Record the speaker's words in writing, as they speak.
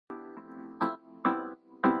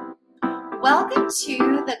Welcome to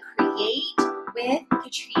the Create with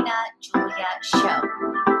Katrina Julia show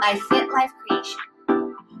by Fit Life Creation,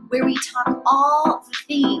 where we talk all the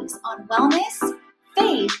things on wellness,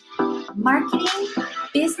 faith, marketing,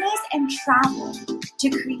 business, and travel to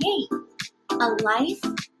create a life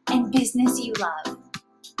and business you love.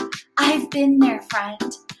 I've been there,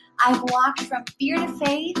 friend. I've walked from fear to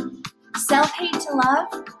faith, self-hate to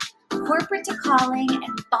love, corporate to calling,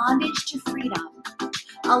 and bondage to freedom,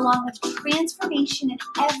 along with transformation in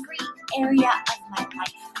every area of my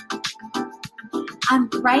life. I'm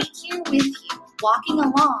right here with you, walking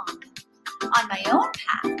along on my own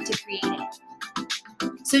path to creating.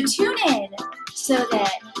 So tune in so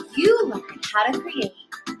that you learn how to create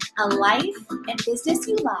a life and business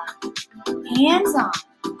you love, hands-on.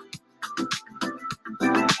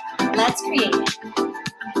 Let's create it.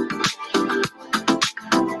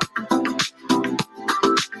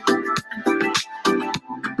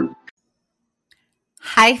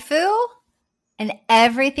 HIFU and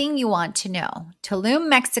everything you want to know. Tulum,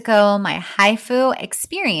 Mexico, my HIFU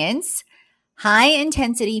experience, high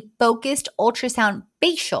intensity focused ultrasound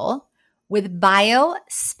facial with Bio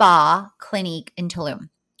Spa Clinique in Tulum.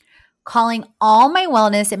 Calling all my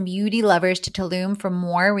wellness and beauty lovers to Tulum for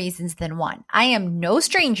more reasons than one. I am no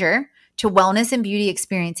stranger to wellness and beauty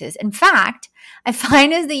experiences. In fact, I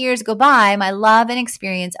find as the years go by, my love and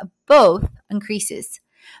experience of both increases.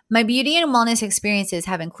 My beauty and wellness experiences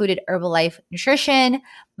have included Herbalife nutrition,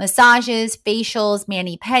 massages, facials,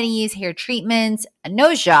 mani-pedis, hair treatments, a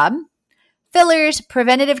nose job, fillers,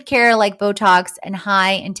 preventative care like Botox, and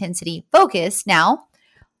high-intensity focus, now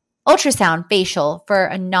ultrasound facial for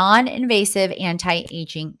a non-invasive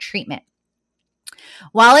anti-aging treatment.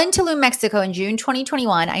 While in Tulum, Mexico in June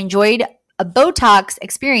 2021, I enjoyed a Botox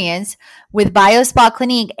experience with Bio Spa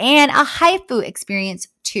Clinique and a HIFU experience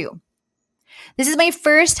too. This is my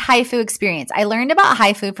first HIFU experience. I learned about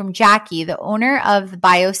HIFU from Jackie, the owner of the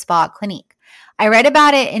Bio Spa Clinique. I read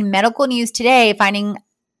about it in Medical News Today, finding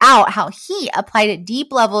out how heat applied at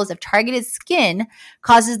deep levels of targeted skin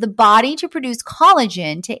causes the body to produce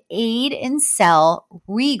collagen to aid in cell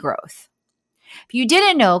regrowth. If you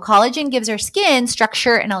didn't know, collagen gives our skin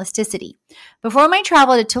structure and elasticity. Before my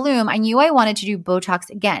travel to Tulum, I knew I wanted to do Botox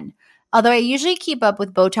again. Although I usually keep up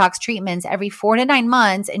with Botox treatments every 4 to 9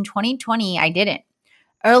 months, in 2020, I didn't.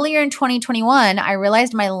 Earlier in 2021, I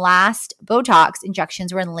realized my last Botox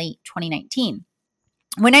injections were in late 2019.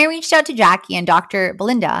 When I reached out to Jackie and Dr.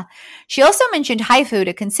 Belinda, she also mentioned HIFU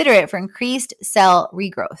to consider it for increased cell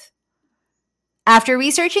regrowth. After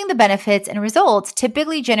researching the benefits and results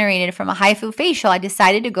typically generated from a HIFU facial, I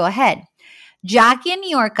decided to go ahead. Jackie in New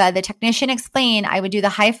York, the technician, explained I would do the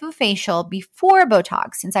HIFU facial before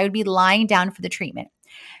Botox since I would be lying down for the treatment.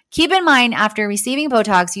 Keep in mind, after receiving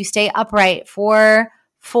Botox, you stay upright for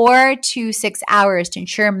 4 to 6 hours to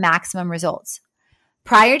ensure maximum results.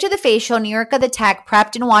 Prior to the facial, New York, the tech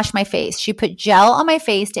prepped and washed my face. She put gel on my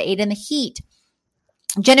face to aid in the heat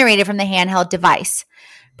generated from the handheld device.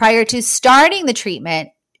 Prior to starting the treatment,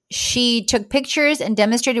 she took pictures and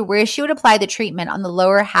demonstrated where she would apply the treatment on the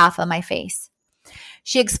lower half of my face.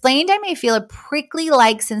 She explained I may feel a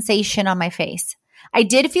prickly-like sensation on my face. I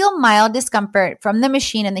did feel mild discomfort from the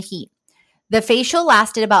machine and the heat. The facial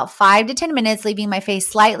lasted about 5 to 10 minutes, leaving my face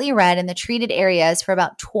slightly red in the treated areas for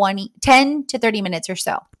about 10 to 30 minutes or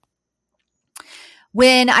so.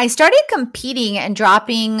 When I started competing and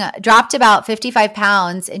dropped about 55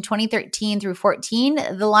 pounds in 2013 through 14,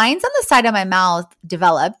 the lines on the side of my mouth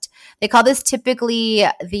developed. They call this typically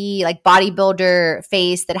the bodybuilder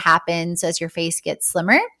face that happens as your face gets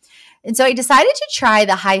slimmer. And so I decided to try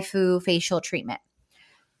the HIFU facial treatment.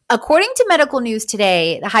 According to Medical News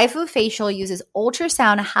Today, the HIFU facial uses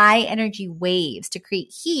ultrasound high energy waves to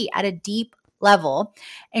create heat at a deep level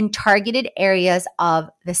in targeted areas of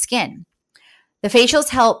the skin. The facials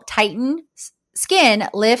help tighten skin,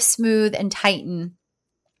 lift, smooth, and tighten.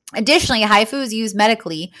 Additionally, HIFU is used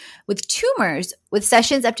medically with tumors with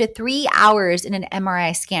sessions up to 3 hours in an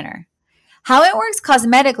MRI scanner. How it works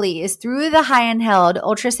cosmetically is through the handheld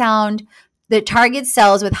ultrasound that targets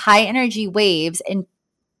cells with high energy waves in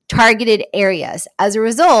targeted areas. As a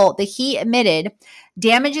result, the heat emitted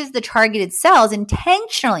damages the targeted cells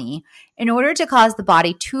intentionally in order to cause the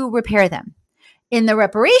body to repair them. In the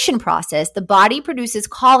reparation process, the body produces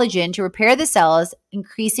collagen to repair the cells,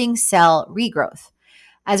 increasing cell regrowth.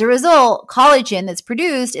 As a result, collagen that's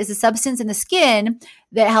produced is a substance in the skin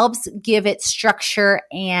that helps give it structure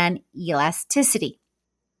and elasticity.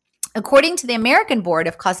 According to the American Board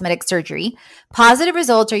of Cosmetic Surgery, positive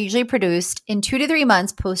results are usually produced in 2 to 3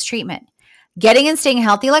 months post-treatment. Getting and staying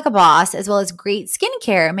healthy like a boss, as well as great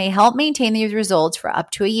skincare, may help maintain these results for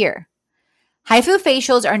up to a year. HIFU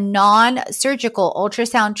facials are non-surgical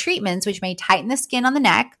ultrasound treatments which may tighten the skin on the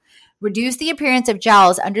neck, reduce the appearance of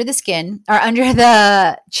jowls under the skin or under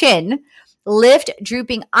the chin, lift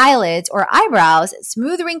drooping eyelids or eyebrows,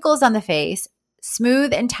 smooth wrinkles on the face,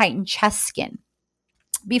 smooth and tighten chest skin.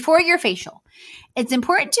 Before your facial, it's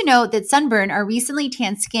important to note that sunburn or recently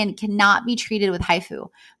tanned skin cannot be treated with HIFU.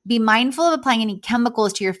 Be mindful of applying any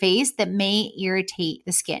chemicals to your face that may irritate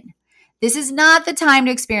the skin. This is not the time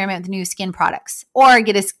to experiment with new skin products or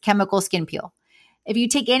get a chemical skin peel. If you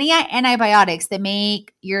take any antibiotics that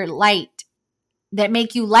make you light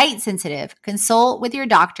sensitive, consult with your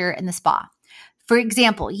doctor in the spa. For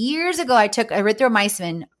example, years ago, I took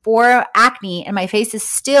erythromycin for acne and my face is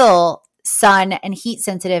still sun and heat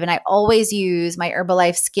sensitive. And I always use my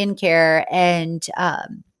Herbalife skincare and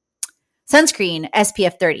sunscreen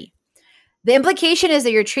SPF 30. The implication is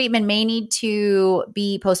that your treatment may need to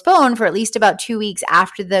be postponed for at least about 2 weeks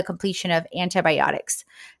after the completion of antibiotics.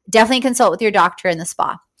 Definitely consult with your doctor in the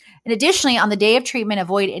spa. And additionally, on the day of treatment,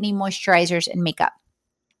 avoid any moisturizers and makeup.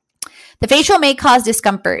 The facial may cause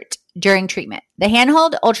discomfort during treatment. The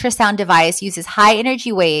handheld ultrasound device uses high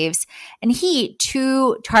energy waves and heat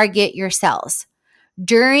to target your cells.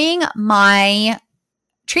 During my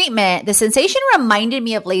treatment, the sensation reminded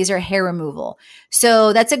me of laser hair removal.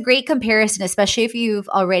 So that's a great comparison, especially if you've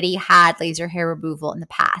already had laser hair removal in the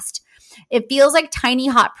past. It feels like tiny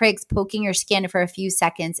hot pricks poking your skin for a few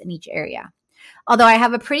seconds in each area. Although I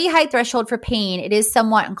have a pretty high threshold for pain, it is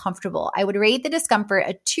somewhat uncomfortable. I would rate the discomfort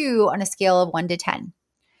a 2 on a scale of 1 to 10.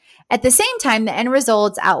 At the same time, the end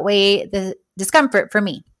results outweigh the discomfort for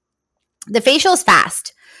me. The facial is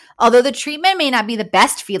fast. Although the treatment may not be the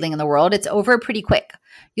best feeling in the world, it's over pretty quick.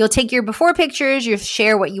 You'll take your before pictures, you'll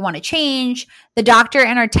share what you want to change. The doctor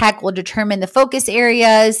and our tech will determine the focus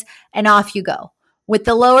areas, and off you go. With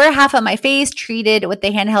the lower half of my face treated with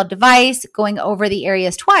the handheld device, going over the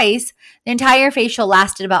areas twice, the entire facial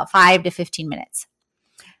lasted about 5 to 15 minutes.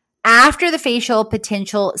 After the facial,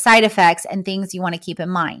 potential side effects and things you want to keep in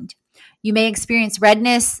mind. You may experience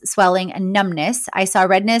redness, swelling, and numbness. I saw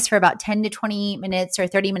redness for about 10 to 20 minutes or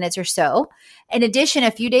 30 minutes or so. In addition,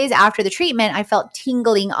 a few days after the treatment, I felt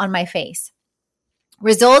tingling on my face.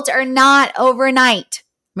 Results are not overnight.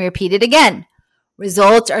 Let me repeat it again.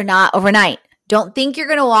 Results are not overnight. Don't think you're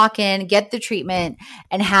going to walk in, get the treatment,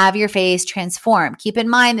 and have your face transform. Keep in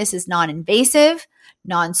mind, this is non-invasive,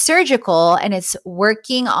 non-surgical, and it's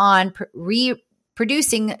working on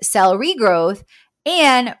reproducing cell regrowth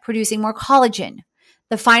and producing more collagen.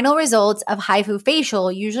 The final results of HIFU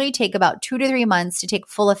facial usually take about 2 to 3 months to take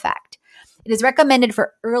full effect. It is recommended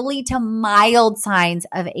for early to mild signs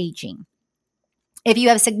of aging. If you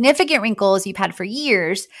have significant wrinkles you've had for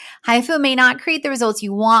years, HIFU may not create the results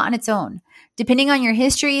you want on its own. Depending on your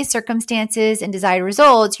history, circumstances, and desired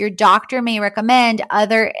results, your doctor may recommend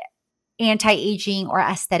other anti-aging or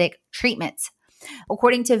aesthetic treatments.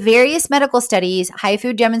 According to various medical studies,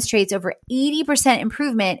 HIFU demonstrates over 80%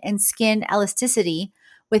 improvement in skin elasticity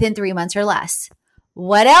within 3 months or less.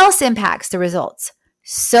 What else impacts the results?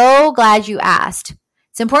 So glad you asked.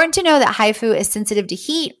 It's important to know that HIFU is sensitive to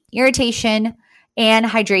heat, irritation, and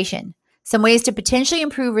hydration. Some ways to potentially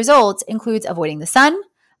improve results includes avoiding the sun,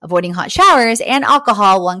 avoiding hot showers, and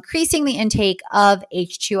alcohol while increasing the intake of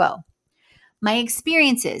H2O. My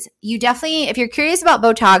experiences, if you're curious about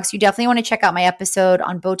Botox, you definitely want to check out my episode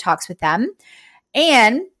on Botox with them.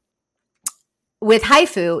 And with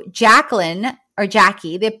HIFU,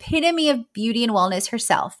 Jackie, the epitome of beauty and wellness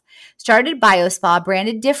herself, started BioSpa,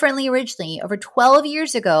 branded differently originally over 12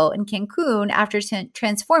 years ago in Cancun after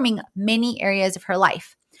transforming many areas of her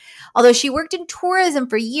life. Although she worked in tourism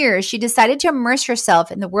for years, she decided to immerse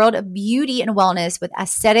herself in the world of beauty and wellness with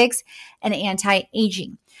aesthetics and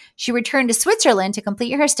anti-aging. She returned to Switzerland to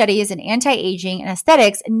complete her studies in anti-aging and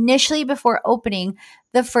aesthetics, initially before opening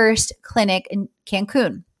the first clinic in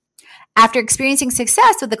Cancun. After experiencing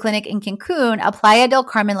success with the clinic in Cancun, a Playa del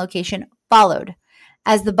Carmen location followed.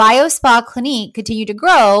 As the BioSpa Clinique continued to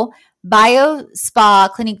grow,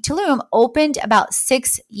 BioSpa Clinique Tulum opened about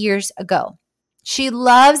 6 years ago. She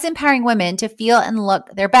loves empowering women to feel and look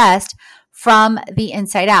their best from the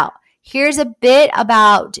inside out. Here's a bit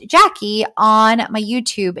about Jackie on my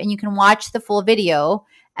YouTube, and you can watch the full video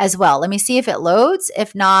as well. Let me see if it loads.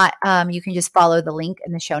 If not, you can just follow the link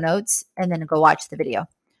in the show notes and then go watch the video.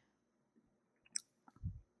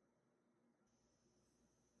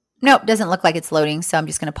 Nope, doesn't look like it's loading, so I'm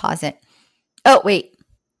just going to pause it. Oh, wait.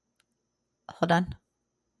 Hold on.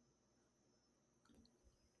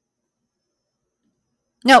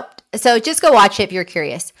 Nope. So just go watch it if you're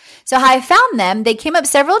curious. So how I found them, they came up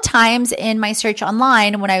several times in my search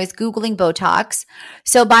online when I was Googling Botox.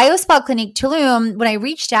 So BioSpa Clinique Tulum, when I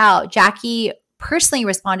reached out, Jackie personally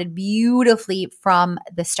responded beautifully from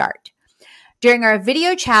the start. During our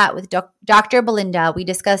video chat with Dr. Belinda, we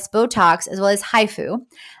discussed Botox as well as HIFU.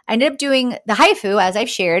 I ended up doing the HIFU, as I've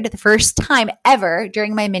shared, the first time ever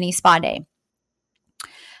during my mini spa day.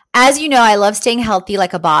 As you know, I love staying healthy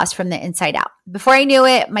like a boss from the inside out. Before I knew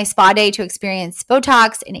it, my spa day to experience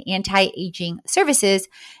Botox and anti-aging services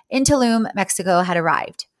in Tulum, Mexico had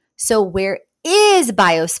arrived. So where is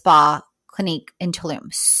BioSpa Clinique in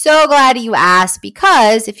Tulum? So glad you asked,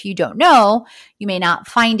 because if you don't know, you may not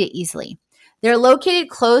find it easily. They're located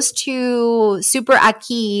close to Super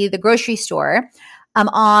Aquí, the grocery store,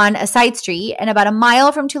 on a side street and about a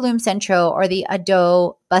mile from Tulum Centro or the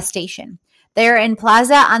Ado bus station. They're in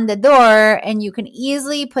Plaza Andador, and you can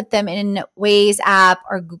easily put them in Waze app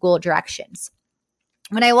or Google directions.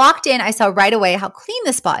 When I walked in, I saw right away how clean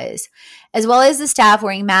the spa is, as well as the staff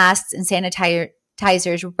wearing masks and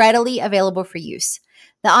sanitizers readily available for use.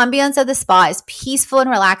 The ambiance of the spa is peaceful and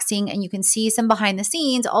relaxing, and you can see some behind the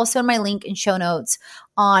scenes also in my link and show notes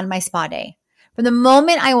on my spa day. From the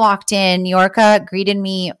moment I walked in, Niorka greeted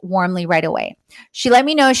me warmly right away. She let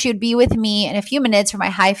me know she would be with me in a few minutes for my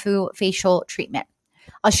HIFU facial treatment.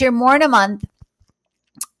 I'll share more in a month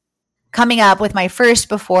coming up with my first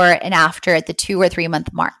before and after at the 2 or 3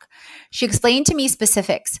 month mark. She explained to me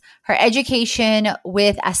specifics, her education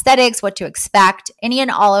with aesthetics, what to expect. Any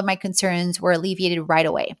and all of my concerns were alleviated right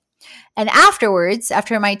away. And afterwards,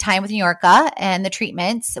 after my time with Niorka and the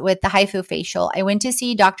treatments with the HIFU facial, I went to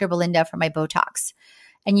see Dr. Belinda for my Botox.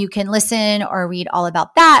 And you can listen or read all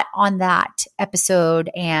about that on that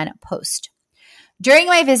episode and post. During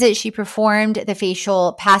my visit, she performed the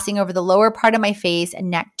facial, passing over the lower part of my face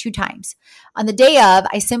and neck 2 times. On the day of,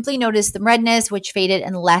 I simply noticed the redness, which faded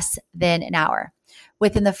in less than an hour.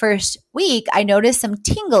 Within the first week, I noticed some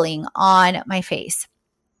tingling on my face.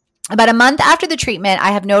 About a month after the treatment,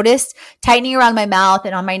 I have noticed tightening around my mouth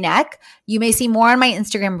and on my neck. You may see more on my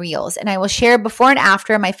Instagram reels, and I will share before and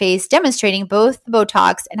after my face demonstrating both the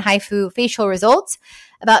Botox and HIFU facial results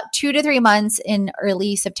about 2 to 3 months in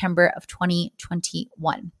early September of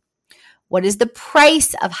 2021. What is the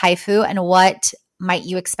price of HIFU, and what might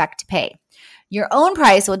you expect to pay? Your own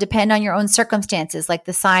price will depend on your own circumstances, like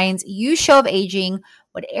the signs you show of aging,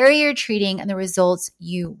 what area you're treating, and the results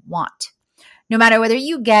you want. No matter whether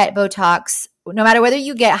you get Botox, no matter whether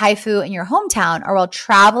you get HIFU in your hometown or while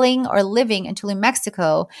traveling or living in Tulum,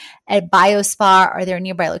 Mexico at BioSpa or their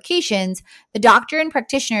nearby locations, the doctor and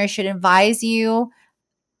practitioner should advise you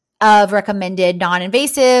of recommended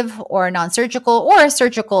non-invasive or non-surgical or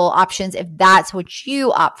surgical options if that's what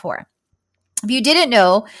you opt for. If you didn't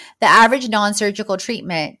know, the average non-surgical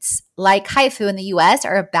treatments like HIFU in the US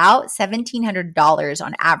are about $1,700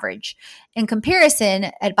 on average. In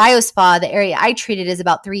comparison, at BioSpa, the area I treated is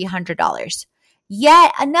about $300.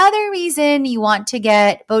 Yet another reason you want to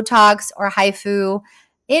get Botox or HIFU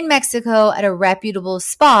in Mexico at a reputable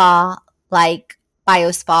spa like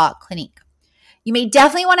BioSpa Clinique. You may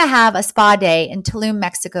definitely want to have a spa day in Tulum,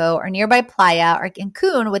 Mexico, or nearby Playa or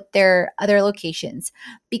Cancun with their other locations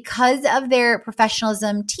because of their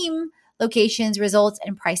professionalism, team, locations, results,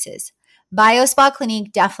 and prices. BioSpa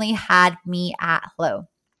Clinique definitely had me at hello.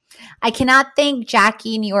 I cannot thank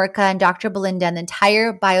Jackie, Niorka, and Dr. Belinda and the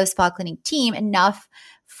entire BioSpa Clinique team enough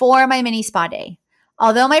for my mini spa day.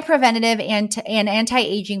 Although my preventative and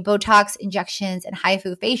anti-aging Botox injections and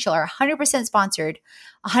HIFU facial are 100% sponsored,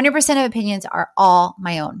 100% of opinions are all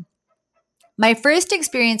my own. My first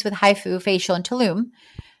experience with HIFU facial in Tulum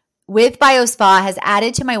with BioSpa has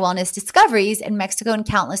added to my wellness discoveries in Mexico in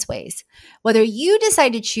countless ways. Whether you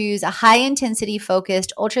decide to choose a high-intensity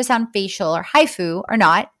focused ultrasound facial or HIFU or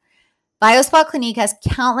not, BioSpa Clinique has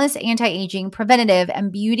countless anti-aging, preventative,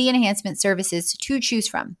 and beauty enhancement services to choose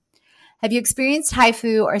from. Have you experienced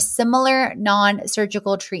HIFU or similar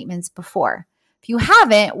non-surgical treatments before? If you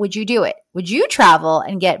haven't, would you do it? Would you travel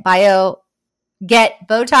and get Botox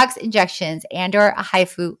injections and or a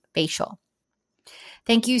HIFU facial?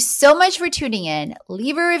 Thank you so much for tuning in.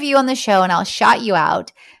 Leave a review on the show and I'll shout you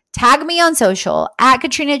out. Tag me on social at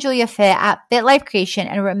Katrina Julia Fit, at FitLife Creation.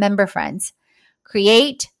 And remember, friends,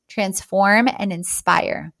 create, transform, and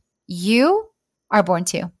inspire. You are born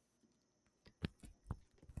to.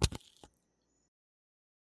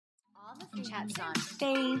 Chats on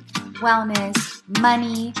faith, wellness,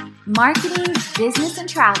 money, marketing, business, and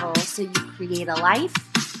travel so you create a life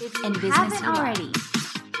and business already.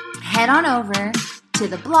 Head on over to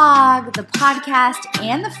the blog, the podcast,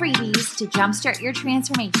 and the freebies to jumpstart your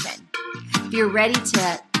transformation. If you're ready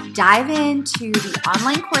to dive into the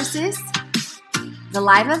online courses, the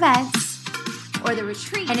live events, or the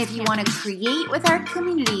retreat, and if you want to create with our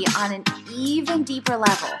community on an even deeper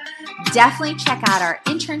level, definitely check out our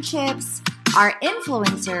internships, our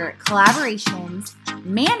influencer collaborations,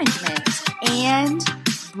 management, and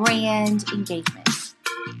brand engagement.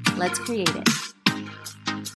 Let's create it.